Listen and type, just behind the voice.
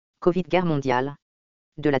Covid guerre mondiale.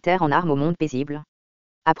 De la terre en armes au monde paisible.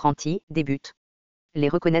 Apprentis, débute. Les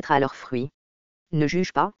reconnaître à leurs fruits. Ne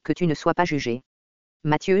juge pas, que tu ne sois pas jugé.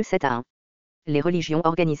 Matthieu 7:1. Les religions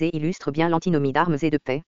organisées illustrent bien l'antinomie d'armes et de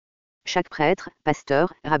paix. Chaque prêtre,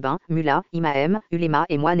 pasteur, rabbin, mullah, imam, uléma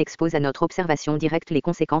et moine expose à notre observation directe les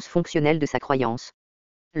conséquences fonctionnelles de sa croyance.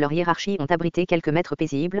 Leurs hiérarchies ont abrité quelques maîtres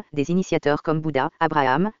paisibles, des initiateurs comme Bouddha,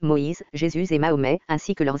 Abraham, Moïse, Jésus et Mahomet,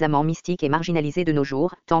 ainsi que leurs amants mystiques et marginalisés de nos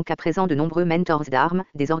jours, tant qu'à présent de nombreux mentors d'armes,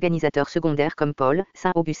 des organisateurs secondaires comme Paul,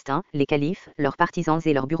 Saint Augustin, les califes, leurs partisans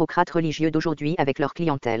et leurs bureaucrates religieux d'aujourd'hui avec leur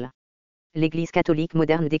clientèle. L'Église catholique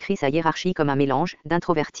moderne décrit sa hiérarchie comme un mélange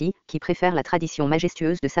d'introvertis, qui préfèrent la tradition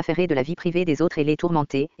majestueuse de s'affairer de la vie privée des autres et les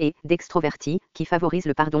tourmenter, et d'extrovertis, qui favorisent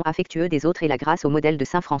le pardon affectueux des autres et la grâce au modèle de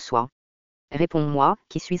Saint François. Réponds-moi,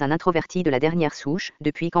 qui suis un introverti de la dernière souche,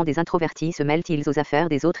 depuis quand des introvertis se mêlent-ils aux affaires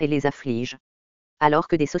des autres et les affligent? Alors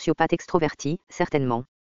que des sociopathes extrovertis, certainement.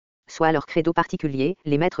 Soit leur credo particulier,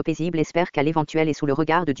 les maîtres paisibles espèrent qu'à l'éventuel et sous le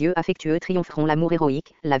regard de Dieu affectueux triompheront l'amour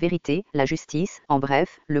héroïque, la vérité, la justice, en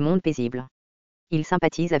bref, le monde paisible. Ils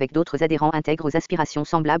sympathisent avec d'autres adhérents intègres aux aspirations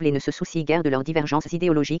semblables et ne se soucient guère de leurs divergences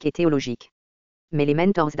idéologiques et théologiques. Mais les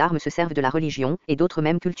mentors d'armes se servent de la religion, et d'autres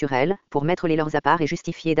même culturelles, pour mettre les leurs à part et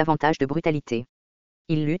justifier davantage de brutalité.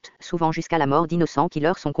 Ils luttent, souvent jusqu'à la mort d'innocents qui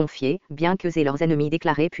leur sont confiés, bien qu'eux et leurs ennemis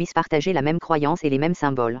déclarés puissent partager la même croyance et les mêmes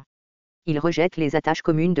symboles. Ils rejettent les attaches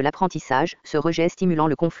communes de l'apprentissage, ce rejet stimulant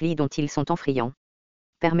le conflit dont ils sont enfriants.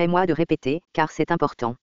 Permets-moi de répéter, car c'est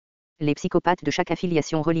important. Les psychopathes de chaque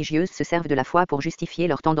affiliation religieuse se servent de la foi pour justifier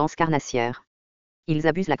leurs tendances carnassières. Ils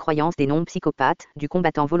abusent la croyance des non-psychopathes, du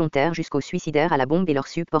combattant volontaire jusqu'au suicidaire à la bombe et leurs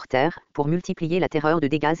supporters, pour multiplier la terreur de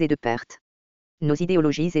dégâts et de pertes. Nos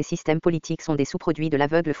idéologies et systèmes politiques sont des sous-produits de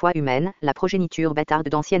l'aveugle foi humaine, la progéniture bâtarde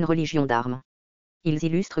d'anciennes religions d'armes. Ils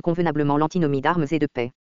illustrent convenablement l'antinomie d'armes et de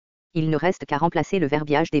paix. Il ne reste qu'à remplacer le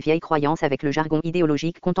verbiage des vieilles croyances avec le jargon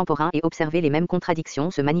idéologique contemporain et observer les mêmes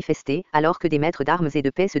contradictions se manifester, alors que des maîtres d'armes et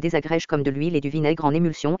de paix se désagrègent comme de l'huile et du vinaigre en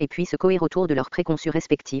émulsion et puis se cohèrent autour de leurs préconçus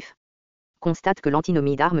respectifs. Constate que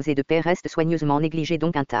l'antinomie d'armes et de paix reste soigneusement négligée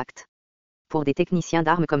donc intacte. Pour des techniciens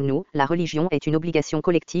d'armes comme nous, la religion est une obligation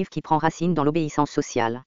collective qui prend racine dans l'obéissance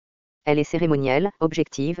sociale. Elle est cérémonielle,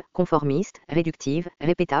 objective, conformiste, réductive,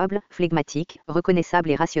 répétable, flegmatique, reconnaissable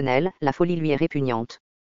et rationnelle, la folie lui est répugnante.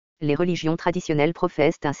 Les religions traditionnelles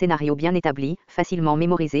professent un scénario bien établi, facilement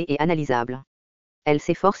mémorisé et analysable. Elles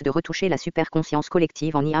s'efforcent de retoucher la superconscience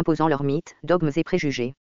collective en y imposant leurs mythes, dogmes et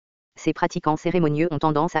préjugés. Ces pratiquants cérémonieux ont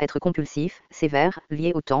tendance à être compulsifs, sévères,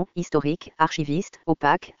 liés au temps, historiques, archivistes,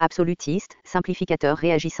 opaques, absolutistes, simplificateurs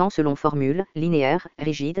réagissant selon formules, linéaires,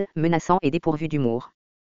 rigides, menaçants et dépourvus d'humour.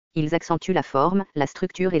 Ils accentuent la forme, la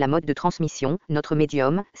structure et la mode de transmission, notre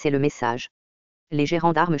médium, c'est le message. Les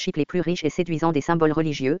gérants d'armes chipent les plus riches et séduisants des symboles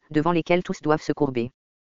religieux, devant lesquels tous doivent se courber.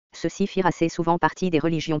 Ceux-ci firent assez souvent partie des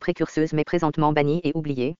religions précurseuses mais présentement bannies et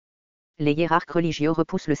oubliées. Les hiérarques religieux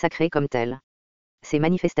repoussent le sacré comme tel. Ces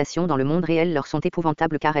manifestations dans le monde réel leur sont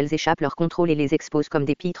épouvantables car elles échappent leur contrôle et les exposent comme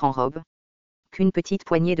des pitres en robe. Qu'une petite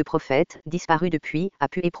poignée de prophètes, disparus depuis, a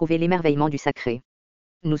pu éprouver l'émerveillement du sacré.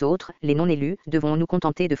 Nous autres, les non-élus, devons nous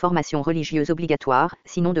contenter de formations religieuses obligatoires,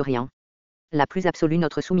 sinon de rien. La plus absolue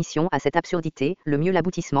notre soumission à cette absurdité, le mieux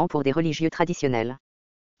l'aboutissement pour des religieux traditionnels.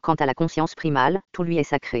 Quant à la conscience primale, tout lui est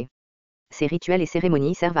sacré. Ces rituels et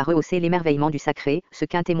cérémonies servent à rehausser l'émerveillement du sacré, ce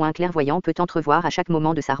qu'un témoin clairvoyant peut entrevoir à chaque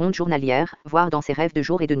moment de sa ronde journalière, voire dans ses rêves de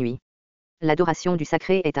jour et de nuit. L'adoration du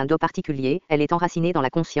sacré est un do particulier, elle est enracinée dans la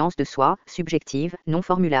conscience de soi, subjective, non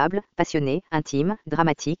formulable, passionnée, intime,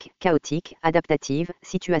 dramatique, chaotique, adaptative,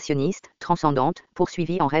 situationniste, transcendante,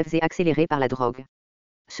 poursuivie en rêves et accélérée par la drogue.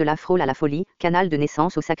 Cela frôle à la folie, canal de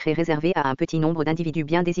naissance au sacré réservé à un petit nombre d'individus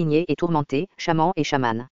bien désignés et tourmentés, chamans et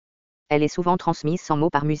chamanes. Elle est souvent transmise sans mots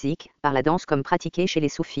par musique, par la danse comme pratiquée chez les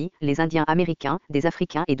soufis, les Indiens américains, des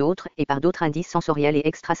Africains et d'autres, et par d'autres indices sensoriels et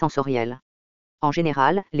extrasensoriels. En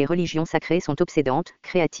général, les religions sacrées sont obsédantes,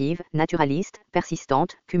 créatives, naturalistes,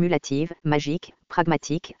 persistantes, cumulatives, magiques,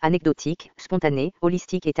 pragmatiques, anecdotiques, spontanées,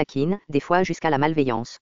 holistiques et taquines, des fois jusqu'à la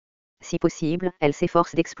malveillance. Si possible, elles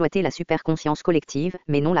s'efforcent d'exploiter la superconscience collective,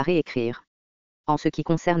 mais non la réécrire. En ce qui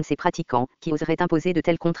concerne ces pratiquants, qui oseraient imposer de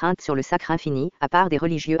telles contraintes sur le sacre infini, à part des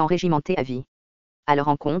religieux enrégimentés à vie. À leur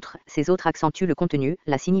encontre, ces autres accentuent le contenu,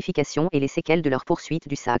 la signification et les séquelles de leur poursuite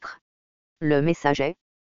du sacre. Le message est: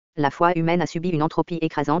 la foi humaine a subi une entropie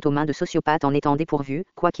écrasante aux mains de sociopathes en étant dépourvus,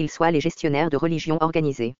 quoi qu'ils soient les gestionnaires de religions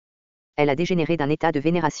organisées. Elle a dégénéré d'un état de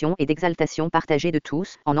vénération et d'exaltation partagé de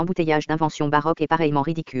tous, en embouteillage d'inventions baroques et pareillement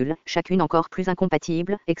ridicules, chacune encore plus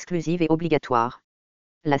incompatible, exclusive et obligatoire.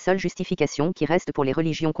 La seule justification qui reste pour les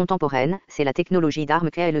religions contemporaines, c'est la technologie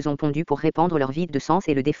d'armes qu'elles ont pondues pour répandre leur vide de sens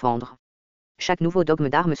et le défendre. Chaque nouveau dogme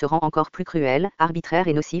d'armes se rend encore plus cruel, arbitraire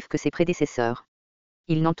et nocif que ses prédécesseurs.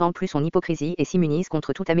 Il n'entend plus son hypocrisie et s'immunise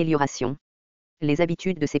contre toute amélioration. Les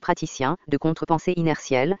habitudes de ces praticiens, de contre-pensée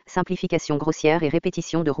inertielle, simplification grossière et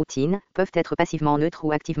répétition de routine, peuvent être passivement neutres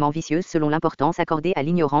ou activement vicieuses selon l'importance accordée à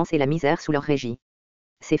l'ignorance et la misère sous leur régie.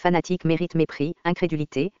 Ces fanatiques méritent mépris,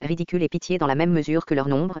 incrédulité, ridicule et pitié dans la même mesure que leur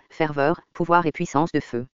nombre, ferveur, pouvoir et puissance de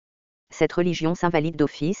feu. Cette religion s'invalide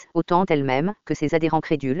d'office, autant elle-même, que ses adhérents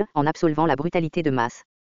crédules, en absolvant la brutalité de masse.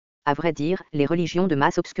 À vrai dire, les religions de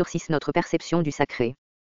masse obscurcissent notre perception du sacré.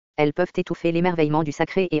 Elles peuvent étouffer l'émerveillement du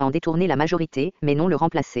sacré et en détourner la majorité, mais non le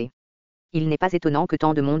remplacer. Il n'est pas étonnant que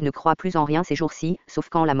tant de monde ne croit plus en rien ces jours-ci, sauf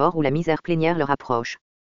quand la mort ou la misère plénière leur approche.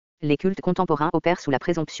 Les cultes contemporains opèrent sous la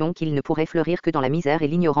présomption qu'ils ne pourraient fleurir que dans la misère et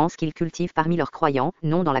l'ignorance qu'ils cultivent parmi leurs croyants,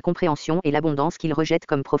 non dans la compréhension et l'abondance qu'ils rejettent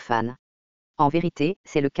comme profanes. En vérité,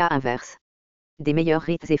 c'est le cas inverse. Des meilleurs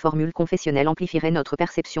rites et formules confessionnelles amplifieraient notre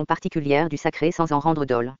perception particulière du sacré sans en rendre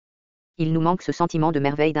dol. Il nous manque ce sentiment de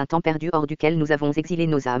merveille d'un temps perdu hors duquel nous avons exilé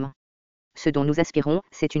nos âmes. Ce dont nous aspirons,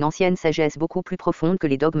 c'est une ancienne sagesse beaucoup plus profonde que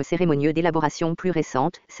les dogmes cérémonieux d'élaboration plus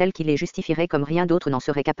récente, celle qui les justifierait comme rien d'autre n'en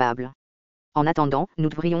serait capable. En attendant, nous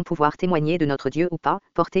devrions pouvoir témoigner de notre Dieu ou pas,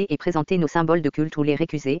 porter et présenter nos symboles de culte ou les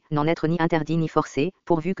récuser, n'en être ni interdit ni forcé,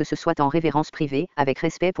 pourvu que ce soit en révérence privée, avec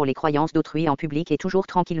respect pour les croyances d'autrui en public et toujours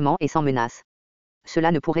tranquillement et sans menace.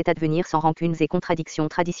 Cela ne pourrait advenir sans rancunes et contradictions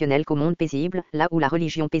traditionnelles qu'au monde paisible, là où la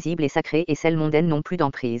religion paisible est sacrée et celle mondaine n'ont plus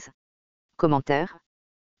d'emprise. Commentaire.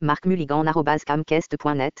 Marc Mulligan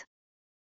 @camcast.net